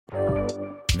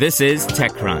This is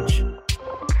TechCrunch.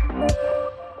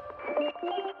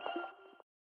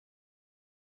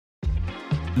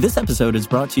 This episode is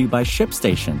brought to you by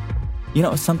ShipStation. You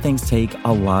know, some things take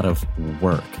a lot of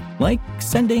work, like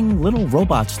sending little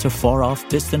robots to far-off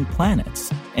distant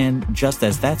planets. And just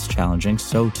as that's challenging,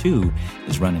 so too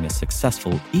is running a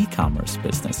successful e-commerce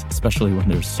business, especially when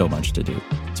there's so much to do.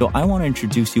 So I want to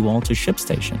introduce you all to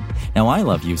ShipStation. Now, I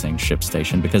love using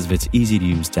ShipStation because of its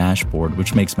easy-to-use dashboard,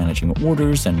 which makes managing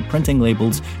orders and printing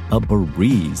labels a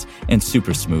breeze and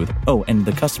super smooth. Oh, and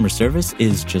the customer service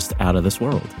is just out of this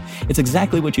world. It's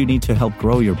exactly what you need to help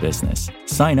grow your business.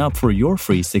 Sign up for your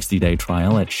free 60-day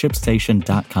trial at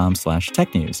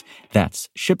shipstation.com/technews. That's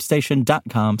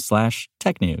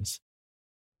shipstation.com/technews.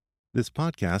 This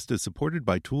podcast is supported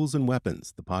by Tools and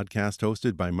Weapons, the podcast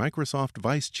hosted by Microsoft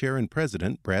Vice Chair and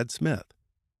President Brad Smith.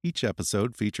 Each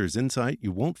episode features insight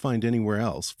you won't find anywhere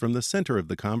else from the center of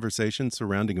the conversation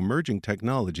surrounding emerging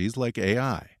technologies like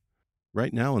AI.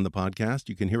 Right now in the podcast,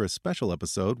 you can hear a special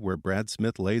episode where Brad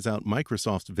Smith lays out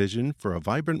Microsoft's vision for a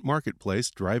vibrant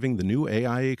marketplace driving the new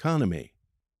AI economy.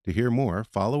 To hear more,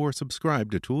 follow or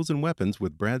subscribe to Tools and Weapons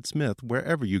with Brad Smith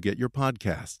wherever you get your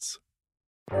podcasts.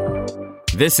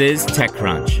 This is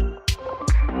TechCrunch.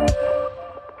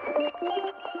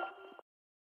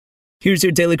 Here's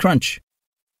your Daily Crunch.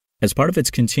 As part of its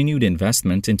continued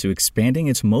investment into expanding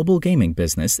its mobile gaming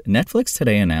business, Netflix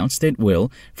today announced it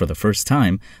will, for the first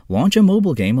time, launch a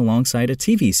mobile game alongside a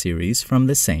TV series from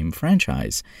the same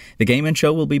franchise. The game and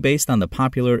show will be based on the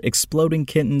popular Exploding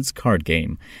Kittens card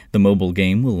game. The mobile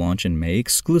game will launch in May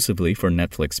exclusively for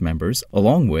Netflix members,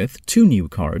 along with 2 new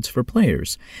cards for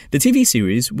players. The TV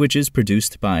series, which is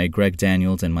produced by Greg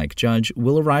Daniels and Mike Judge,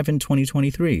 will arrive in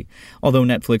 2023. Although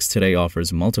Netflix today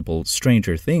offers multiple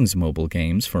Stranger Things mobile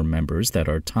games for members that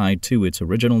are tied to its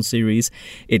original series,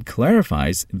 it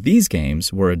clarifies these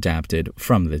games were adapted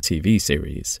from the TV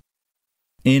series.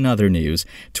 In other news,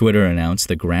 Twitter announced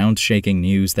the ground-shaking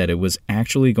news that it was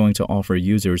actually going to offer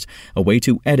users a way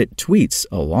to edit tweets,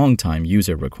 a long-time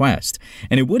user request.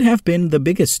 And it would have been the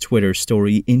biggest Twitter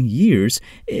story in years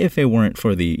if it weren't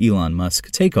for the Elon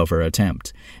Musk takeover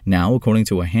attempt. Now, according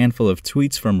to a handful of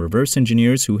tweets from reverse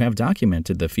engineers who have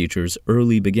documented the feature's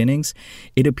early beginnings,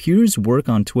 it appears work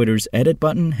on Twitter's edit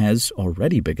button has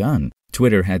already begun.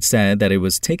 Twitter had said that it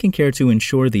was taking care to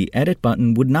ensure the edit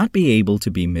button would not be able to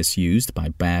be misused by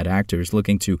bad actors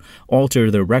looking to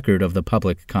alter the record of the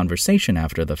public conversation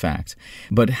after the fact.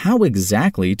 But how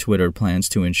exactly Twitter plans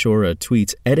to ensure a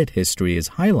tweet's edit history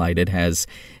is highlighted has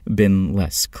been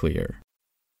less clear.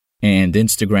 And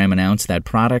Instagram announced that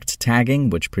product tagging,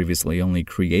 which previously only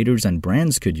creators and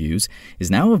brands could use,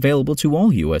 is now available to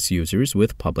all U.S. users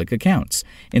with public accounts.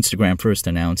 Instagram first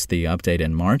announced the update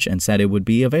in March and said it would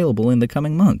be available in the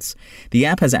coming months. The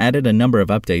app has added a number of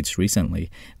updates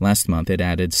recently. Last month, it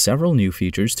added several new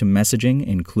features to messaging,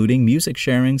 including music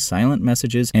sharing, silent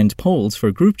messages, and polls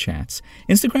for group chats.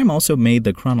 Instagram also made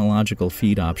the chronological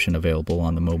feed option available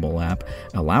on the mobile app,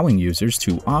 allowing users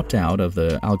to opt out of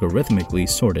the algorithmically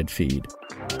sorted feed.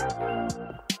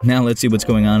 Now let's see what's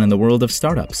going on in the world of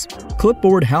startups.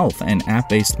 Clipboard Health, an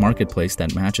app-based marketplace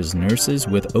that matches nurses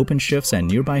with open shifts at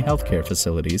nearby healthcare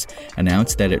facilities,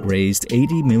 announced that it raised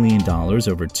 $80 million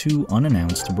over 2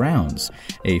 unannounced rounds,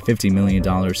 a $50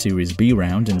 million Series B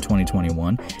round in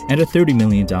 2021 and a $30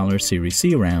 million Series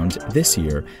C round this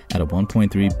year at a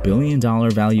 $1.3 billion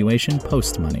valuation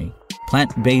post-money.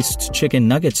 Plant-based chicken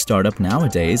nugget startup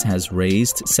Nowadays has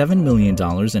raised $7 million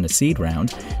in a seed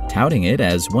round, touting it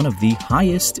as one of the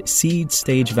highest seed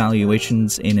stage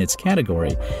valuations in its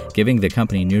category, giving the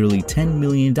company nearly $10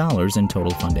 million in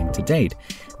total funding to date.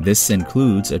 This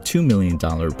includes a $2 million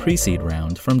pre-seed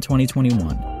round from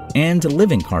 2021. And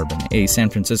Living Carbon, a San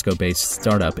Francisco-based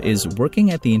startup, is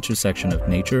working at the intersection of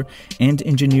nature and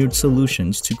engineered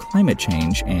solutions to climate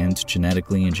change and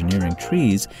genetically engineering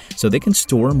trees so they can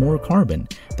store more carbon.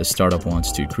 The startup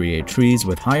wants to create trees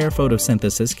with higher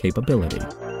photosynthesis capability.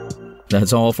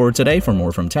 That's all for today. For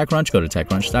more from TechCrunch, go to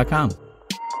TechCrunch.com.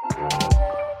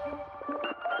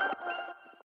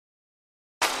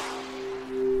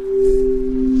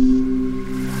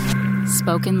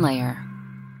 Spoken Layer.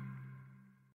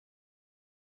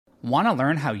 Want to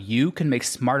learn how you can make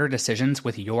smarter decisions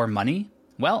with your money?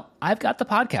 Well, I've got the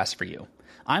podcast for you.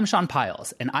 I'm Sean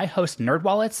Piles, and I host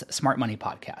NerdWallet's Smart Money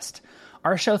Podcast.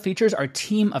 Our show features our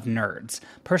team of nerds,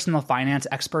 personal finance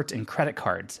experts in credit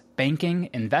cards, banking,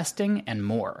 investing, and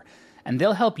more. And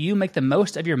they'll help you make the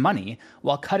most of your money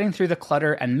while cutting through the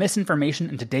clutter and misinformation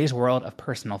in today's world of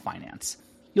personal finance.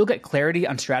 You'll get clarity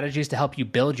on strategies to help you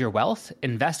build your wealth,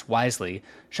 invest wisely,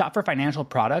 shop for financial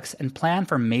products, and plan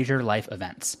for major life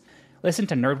events. Listen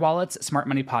to NerdWallet's Smart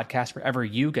Money Podcast wherever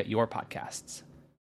you get your podcasts.